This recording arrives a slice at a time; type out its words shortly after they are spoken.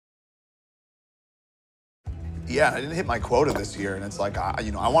Yeah, I didn't hit my quota this year, and it's like, I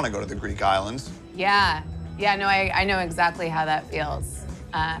want to go to the Greek islands. Yeah, no, I know exactly how that feels.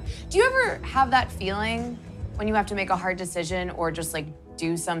 Do you ever have that feeling when you have to make a hard decision or just like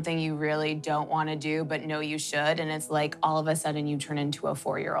do something you really don't want to do but know you should, and it's like all of a sudden you turn into a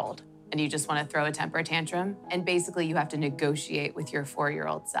 4-year-old and you just want to throw a temper tantrum, and basically you have to negotiate with your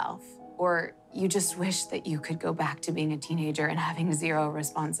 4-year-old self? Or you just wish that you could go back to being a teenager and having 0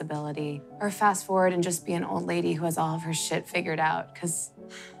 responsibility, or fast forward and just be an old lady who has all of her shit figured out, because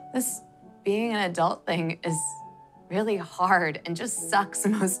this being an adult thing is really hard and just sucks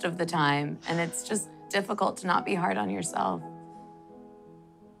most of the time, and it's just difficult to not be hard on yourself.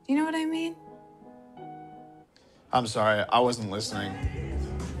 Do you know what I mean? I'm sorry, I wasn't listening.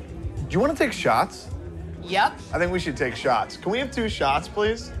 Do you want to take shots? Yep. I think we should take shots. Can we have 2 shots,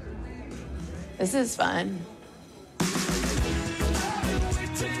 please? This is fun.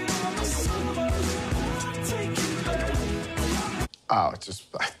 Oh, it's just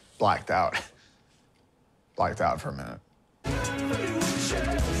blacked out. Blacked out for a minute.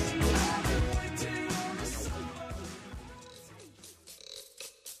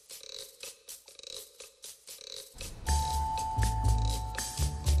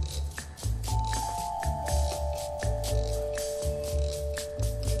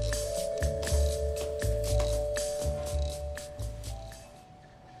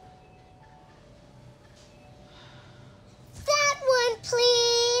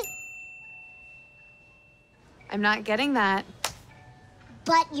 I'm not getting that.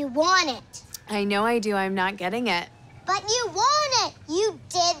 But you want it. I know I do. I'm not getting it. But you want it. You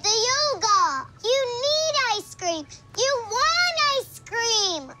did the yoga. You need ice cream. You want ice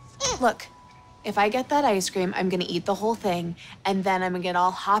cream. Look, if I get that ice cream, I'm gonna eat the whole thing, and then I'm gonna get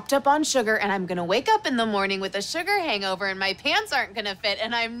all hopped up on sugar, and I'm gonna wake up in the morning with a sugar hangover, and my pants aren't gonna fit,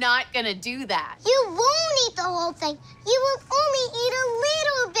 and I'm not gonna do that. You won't eat the whole thing. You will only eat a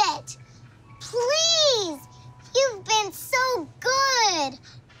little bit. Please. You've been so good.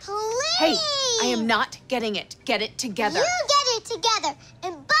 Please. Hey, I am not getting it. Get it together. You get it together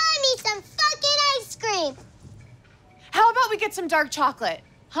and buy me some fucking ice cream. How about we get some dark chocolate?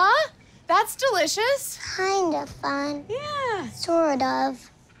 Huh? That's delicious. Kind of fun. Yeah. Sort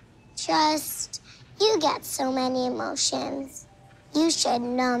of. Just, you get so many emotions. You should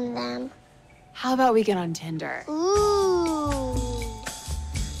numb them. How about we get on Tinder? Ooh.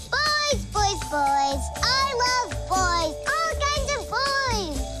 Boys, boys, boys. I love boys. All kinds of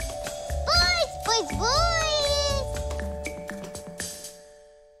boys. Boys, boys, boys.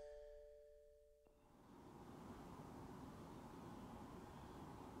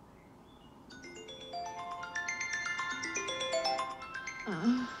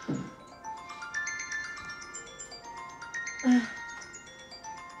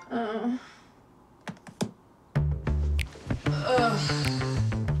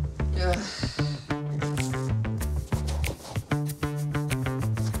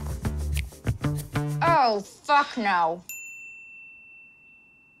 Oh, fuck no.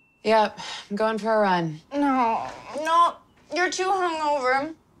 Yep, I'm going for a run. No, you're too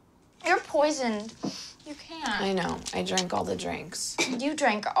hungover. You're poisoned. You can't. I know, I drank all the drinks. You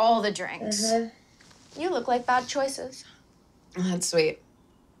drank all the drinks. You look like bad choices. That's sweet.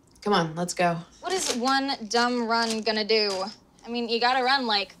 Come on, let's go. What is one dumb run gonna do? I mean, you gotta run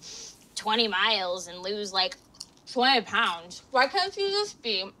like 20 miles and lose like 20 pounds. Why can't you just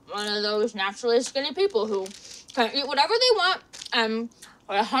be one of those naturally skinny people who can eat whatever they want and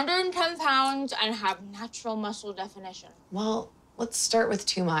weigh 110 pounds and have natural muscle definition? Well, let's start with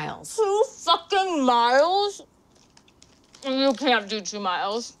 2 miles. 2 fucking miles? You can't do 2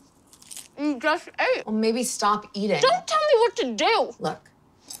 miles. You just ate. Well, maybe stop eating. Don't tell me what to do. Look,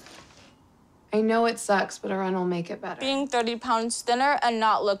 I know it sucks, but a run will make it better. Being 30 pounds thinner and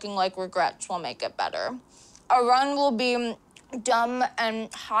not looking like regrets will make it better. A run will be dumb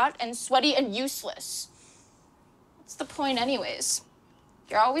and hot and sweaty and useless. What's the point anyways?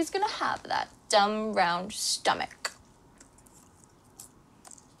 You're always gonna have that dumb, round stomach.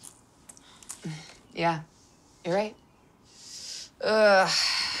 Yeah, you're right. Ugh.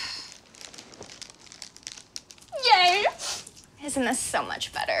 Yay! Isn't this so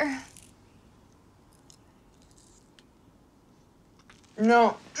much better?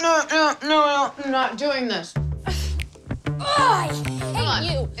 No, I'm not doing this. I Come on,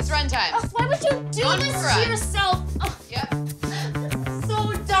 hate you. It's run time. Ugh, why would you do Going this for a to run. yourself? Ugh, Yep.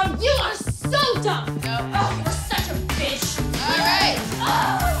 so dumb. You are so dumb. No. Oh, you're such a bitch. All right.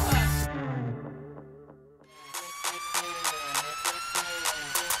 Oh.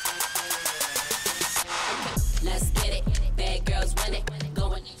 Let's get it. Bad girls run it.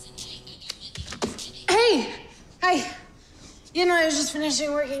 Going. Hey, Hi. You know, I was just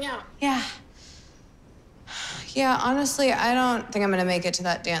finishing working out. Yeah. Yeah, honestly, I don't think I'm gonna make it to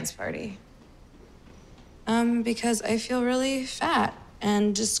that dance party. Because I feel really fat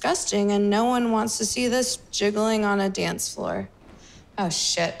and disgusting, and no one wants to see this jiggling on a dance floor. Oh,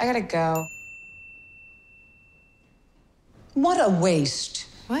 shit, I gotta go. What a waste.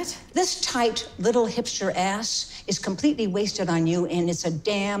 What? This tight little hipster ass is completely wasted on you, and it's a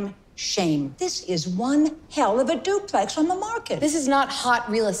damn shame. This is one hell of a duplex on the market. This is not hot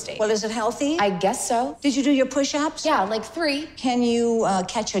real estate. Well, is it healthy? I guess so. Did you do your push-ups? Yeah, like 3. Can you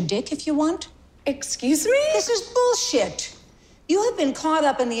catch a dick if you want? Excuse me? This is bullshit. You have been caught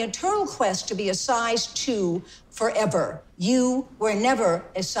up in the eternal quest to be a size 2 forever. You were never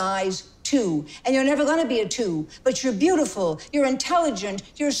a size 2, and you're never gonna be a 2, but you're beautiful, you're intelligent,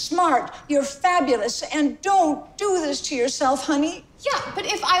 you're smart, you're fabulous, and don't do this to yourself, honey. Yeah, but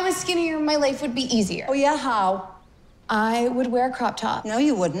if I was skinnier, my life would be easier. Oh, yeah, how? I would wear a crop top. No,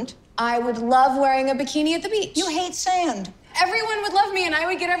 you wouldn't. I would love wearing a bikini at the beach. You hate sand. Everyone would love me, and I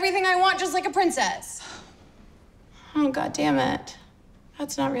would get everything I want just like a princess. Oh, God damn it.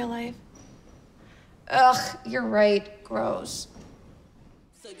 That's not real life. Ugh, you're right. Gross.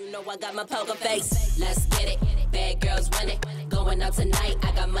 So you know I got my poker face. Let's get it. Bad girls run it. Going out tonight.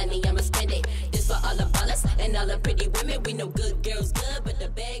 I got money, I'ma spend it. This for all the ballers and all the pretty women. We know good girls good, but the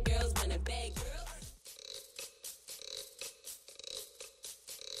bad girls want a bad girl.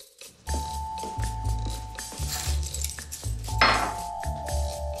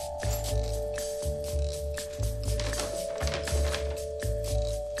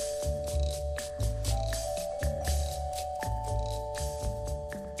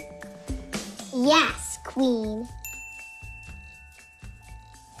 Yes, Queen.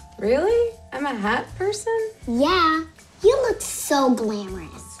 Really? I'm a hat person? Yeah, you look so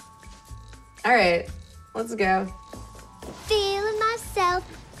glamorous. All right, let's go. Feeling myself,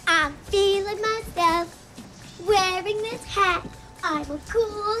 I'm feeling myself. Wearing this hat, I'm a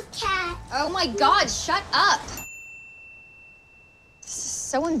cool cat. Oh my God, shut up. This is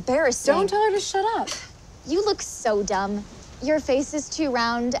so embarrassing. Don't tell her to shut up. You look so dumb. Your face is too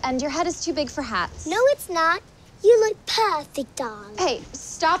round and your head is too big for hats. No, it's not. You look perfect, darling. Hey,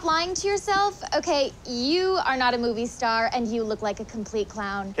 stop lying to yourself. Okay, you are not a movie star and you look like a complete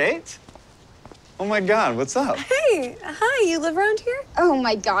clown. Kate? Oh my God, what's up? Hey, hi, you live around here? Oh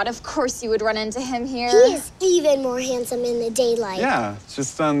my God, of course you would run into him here. He is even more handsome in the daylight. Yeah, it's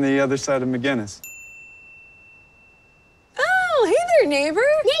just on the other side of McGinnis. Oh, hey there, neighbor.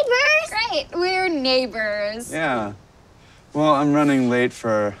 Neighbors! Great, we're neighbors. Yeah. Well, I'm running late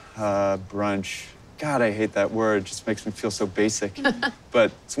for brunch. God, I hate that word. It just makes me feel so basic.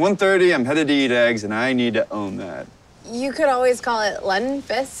 But it's 1:30, I'm headed to eat eggs, and I need to own that. You could always call it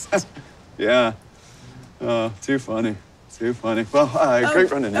Lunfist. Yeah. Oh, too funny. Too funny. Well, great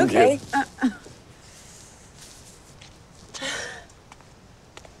running into you. Okay.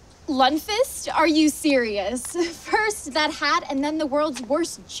 Lunfist? Are you serious? First that hat and then the world's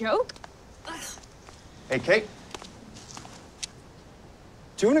worst joke? Hey, Kate.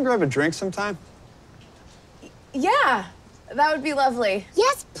 Do you want to grab a drink sometime? Yeah, that would be lovely.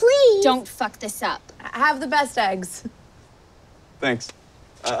 Yes, please. Don't fuck this up. Have the best eggs. Thanks.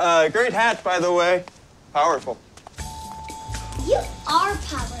 Great hat, by the way. Powerful. You are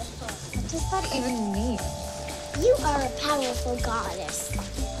powerful. What does that even mean? You are a powerful goddess.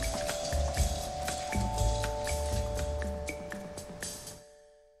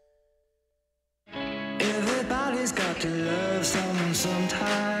 Everybody's got to love someone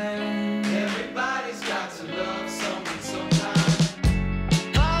sometime.